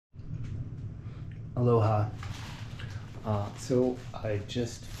Aloha. So I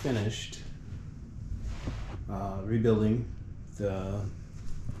just finished rebuilding the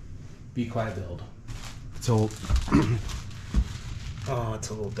BeQuiet build. So, oh, it's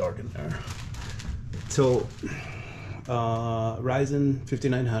a little dark in there. So, Ryzen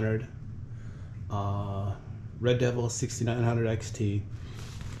 5900, Red Devil 6900 XT.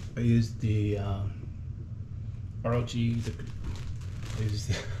 I used the ROG, I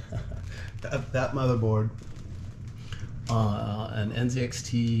used that motherboard, an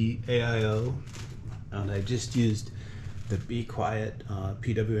NZXT AIO, and I just used the BeQuiet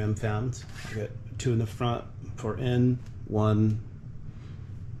PWM fans. I got two in the front for in, one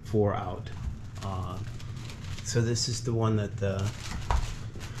for out. So this is the one that the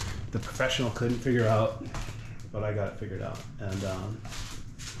professional couldn't figure out, but I got it figured out, and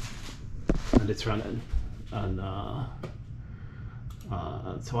it's running. And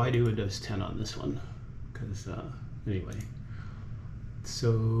so I do Windows 10 on this one, because anyway.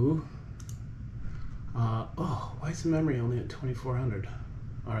 So oh, why is the memory only at 2400?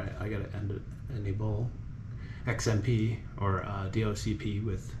 All right, I gotta enable XMP or DOCP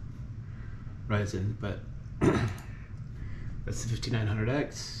with Ryzen, but that's the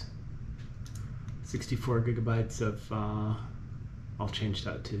 5900X, 64 gigabytes of I'll change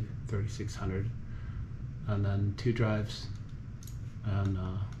that to 3600, and then 2 drives, and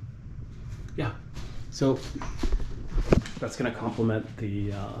yeah, so that's going to complement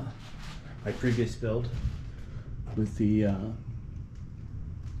the my previous build with the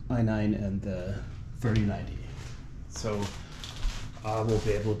i9 and the 3090. So I will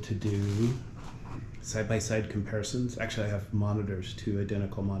be able to do side-by-side comparisons. Actually, I have monitors, 2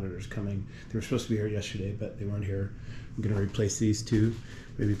 identical monitors coming. They were supposed to be here yesterday, but they weren't here. I'm going to replace these 2,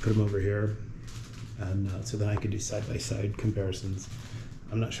 maybe put them over here, and so then I can do side-by-side comparisons.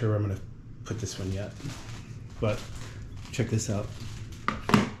 I'm not sure where I'm going to put this one yet, but check this out.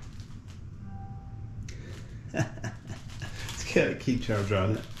 It's got a key charger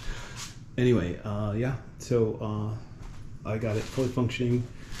on it. Anyway, yeah, so I got it fully functioning,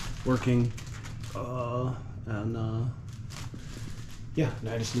 working, and yeah,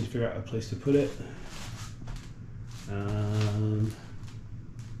 now I just need to figure out a place to put it.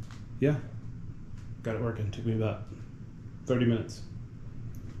 Yeah, got it working. Took me about 30 minutes.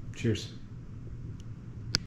 Cheers.